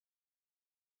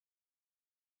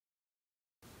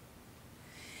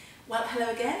Well,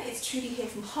 hello again, it's Trudy here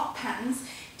from Hot Patterns,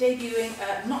 debuting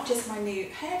not just my new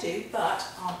hairdo, but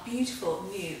our beautiful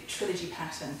new trilogy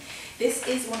pattern. This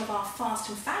is one of our Fast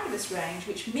and Fabulous range,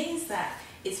 which means that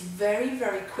it's very,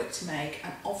 very quick to make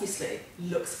and obviously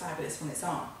looks fabulous when it's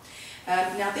on.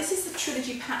 Now this is the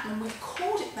trilogy pattern, and we've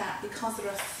called it that because there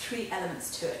are three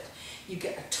elements to it. You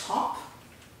get a top,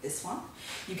 this one,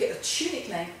 you get a tunic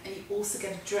length, and you also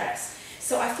get a dress.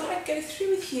 So I thought I'd go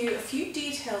through with you a few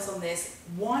details on this,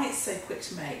 why it's so quick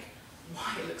to make,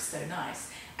 why it looks so nice,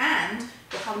 and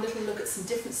we'll have a little look at some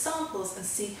different samples and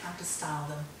see how to style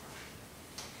them.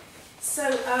 So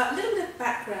a little bit of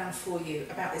background for you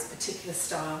about this particular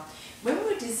style. When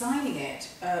we were designing it,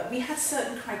 we had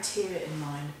certain criteria in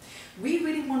mind. We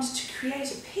really wanted to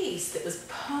create a piece that was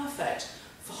perfect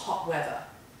for hot weather.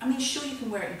 I mean, sure, you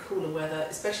can wear it in cooler weather,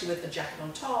 especially with a jacket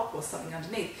on top or something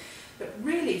underneath, but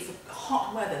really for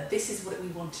hot weather, this is what we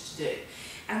wanted to do.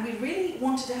 And we really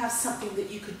wanted to have something that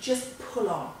you could just pull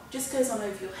on. Just goes on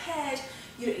over your head,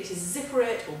 you don't need to zipper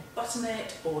it or button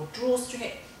it or drawstring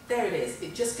it. There it is,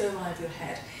 it just goes on over your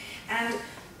head. And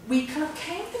we kind of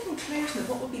came to the conclusion that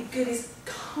what would be good is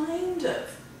kind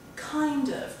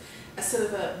of a sort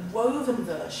of a woven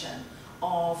version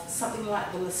of something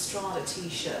like the Lestrada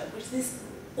t-shirt, which this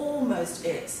almost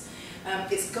is.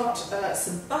 It's got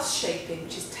some bust shaping,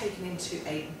 which is taken into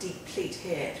a deep pleat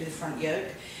here through the front yoke.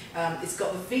 It's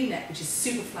got the V-neck, which is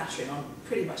super flattering on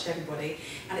pretty much everybody,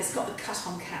 and it's got the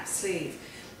cut-on cap sleeve.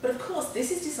 But of course,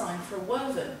 this is designed for a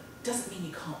woven. Doesn't mean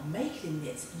you can't make it in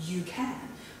knits, you can,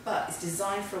 but it's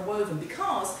designed for a woven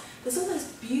because there's all those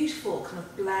beautiful kind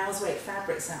of blouse weight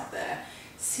fabrics out there.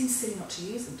 It seems silly not to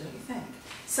use them, don't you think?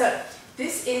 So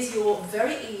this is your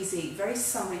very easy, very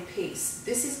summery piece.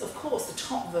 This is, of course, the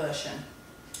top version.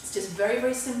 It's just very,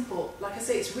 very simple. Like I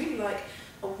say, it's really like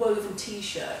a woven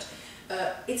t-shirt.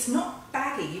 It's not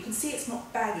baggy. You can see it's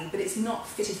not baggy, but it's not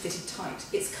fitted tight.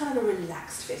 It's kind of a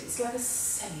relaxed fit. It's like a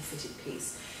semi-fitted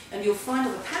piece. And you'll find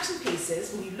on the pattern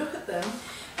pieces, when you look at them,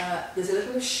 there's a little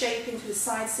bit of shaping through the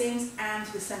side seams and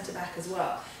through the centre back as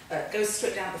well. It goes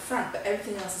straight down the front, but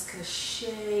everything else is kind of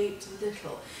shaped a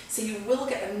little. So you will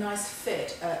get a nice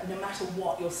fit no matter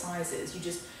what your size is. You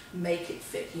just make it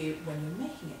fit you when you're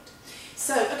making it.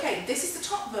 So, okay, this is the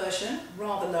top version,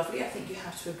 rather lovely, I think you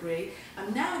have to agree.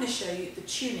 I'm now going to show you the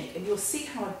tunic, and you'll see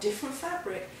how a different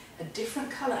fabric, a different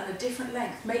colour and a different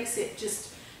length makes it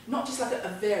just, not just like a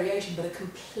variation, but a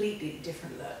completely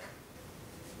different look.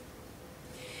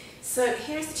 So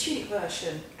here's the tunic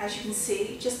version. As you can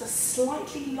see, just a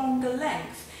slightly longer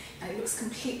length, and it looks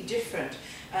completely different.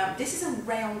 This is a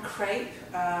rayon crepe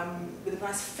with a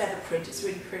nice feather print. It's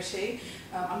really pretty.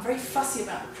 I'm very fussy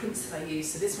about the prints that I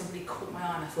use, so this one really caught my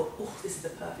eye and I thought, oh, this is the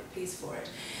perfect piece for it.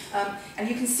 And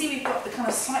you can see we've got the kind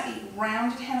of slightly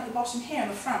rounded hem at the bottom here on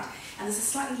the front, and there's a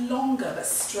slightly longer but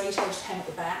straight-edged hem at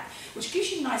the back, which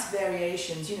gives you nice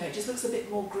variations. You know, it just looks a bit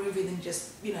more groovy than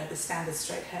just, you know, the standard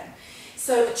straight hem.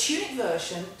 So a tunic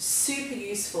version, super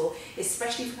useful,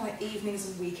 especially for kind of evenings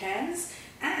and weekends,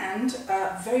 and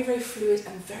very, very fluid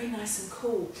and very nice and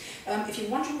cool. If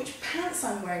you're wondering which pants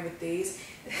I'm wearing with these,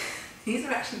 these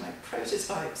are actually my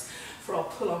prototypes for our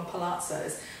pull-on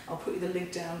palazzos. I'll put you the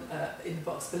link down in the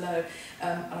box below.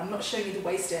 And I'm not showing you the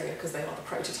waist area because they are the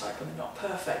prototype and they're not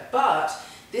perfect. But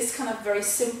this kind of very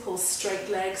simple straight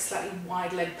leg, slightly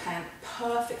wide leg pant,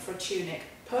 perfect for a tunic.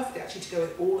 Perfect actually to go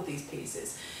with all of these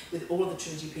pieces, with all of the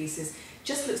trilogy pieces.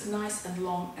 Just looks nice and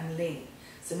long and lean.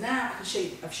 So now I've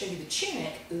shown you the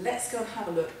tunic, let's go and have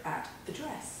a look at the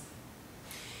dress.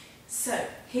 So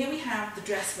here we have the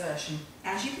dress version.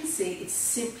 As you can see, it's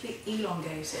simply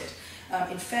elongated.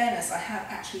 In fairness, I have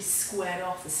actually squared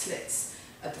off the slits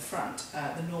at the front.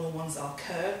 The normal ones are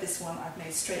curved. This one I've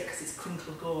made straight because it's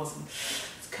crinkled gauze, and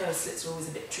curved slits are always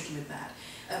a bit tricky with that.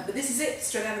 But this is it,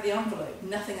 straight out of the envelope,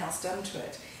 nothing else done to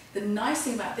it. The nice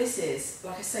thing about this is,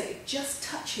 like I say, it just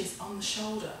touches on the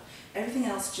shoulder. Everything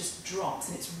else just drops,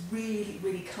 and it's really,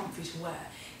 really comfy to wear,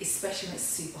 especially when it's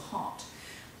super hot.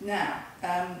 Now,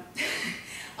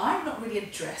 I'm not really a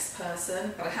dress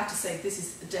person, but I have to say this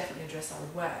is definitely a dress I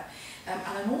would wear. And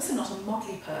I'm also not a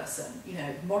modelly person. You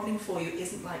know, modelling for you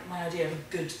isn't like my idea of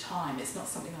a good time. It's not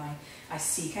something I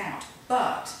seek out.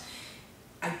 But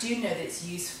I do know that it's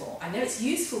useful. I know it's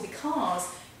useful because,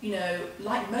 you know,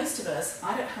 like most of us,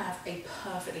 I don't have a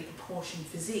perfectly proportioned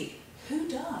physique. Who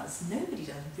does? Nobody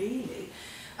does, really.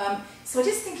 So I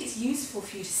just think it's useful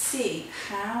for you to see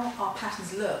how our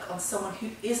patterns look on someone who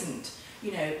isn't,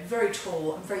 you know, very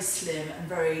tall and very slim and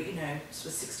very, you know,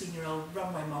 sort of 16-year-old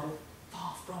runway model,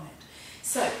 far from it.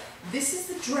 So this is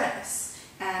the dress,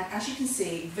 And as you can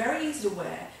see, very easy to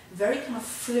wear, very kind of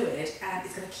fluid, and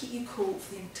it's going to keep you cool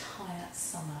for the entire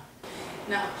summer.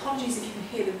 Now, apologies if you can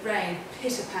hear the rain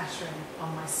pitter-pattering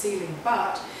on my ceiling,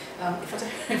 but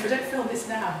if I don't film this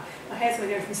now, my hair's going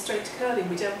to go from straight to curly, and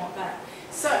we don't want that.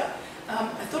 So,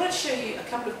 I thought I'd show you a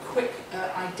couple of quick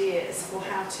ideas for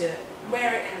how to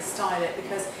wear it, how to style it,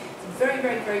 because it's a very,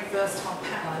 very, very versatile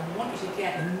pattern. I want you to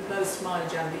get the most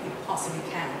mileage out of it you possibly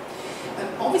can.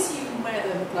 Obviously you can wear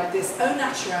them like this, au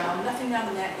naturel, nothing down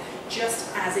the neck,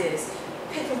 just as is.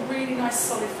 Pick a really nice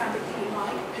solid fabric that you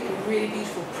like, pick a really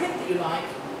beautiful print that you like,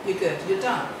 you're good, you're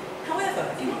done.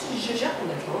 However, if you want to zhuzh up a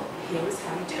little, here is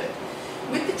how you do it.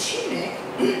 With the tunic,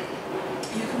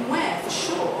 you can wear, for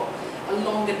sure, a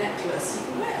longer necklace. You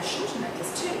can wear a shorter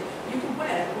necklace too. You can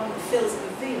wear one that fills in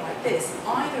a V like this.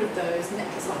 Either of those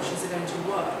necklace options are going to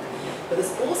work. But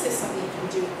there's also something you can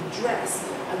do with the dress.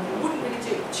 I wouldn't really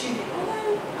do it with the tunic,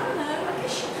 although, I don't know, I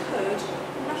guess you could. It's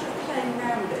a matter of playing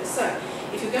around with it. So,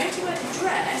 if you're going to wear the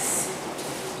dress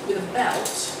with a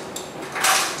belt,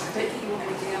 I don't think you want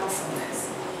anything else on this.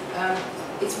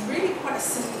 It's really quite a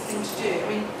simple thing to do. I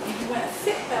mean, you can wear a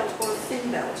thick belt or a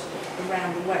thin belt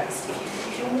around the waist.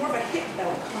 If you're more of a hip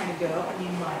belt kind of girl, and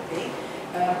you might be,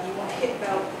 you want a hip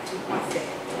belt to be quite thick.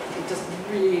 It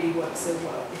doesn't really work so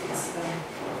well if it's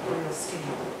real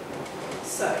skinny.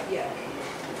 So, yeah.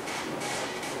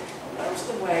 Belt to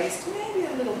the waist, maybe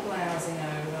a little blousing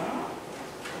over.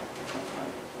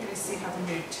 Really see how the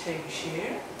mood takes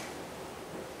you.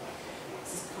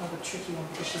 This is kind of a tricky one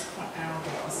because she's quite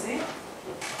hourglassy.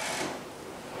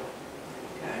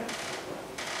 There we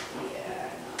go. Yeah,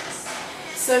 nice.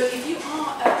 So if you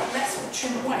are less of a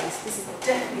trim waist, this is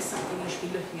definitely something you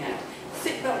should be looking at.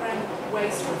 Thick belt around the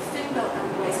waist, or a thin belt around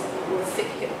the waist, or a thick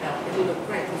hip belt. It'll look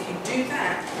great. But if you do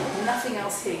that, nothing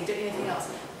else here. You don't need anything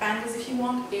else. Bangles if you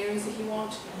want, earrings if you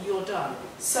want, you're done.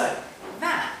 So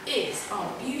that is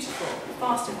our beautiful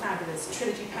Fast and Fabulous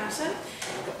Trilogy pattern.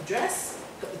 We've got the dress,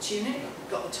 got the tunic,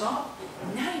 got the top.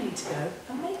 Now you need to go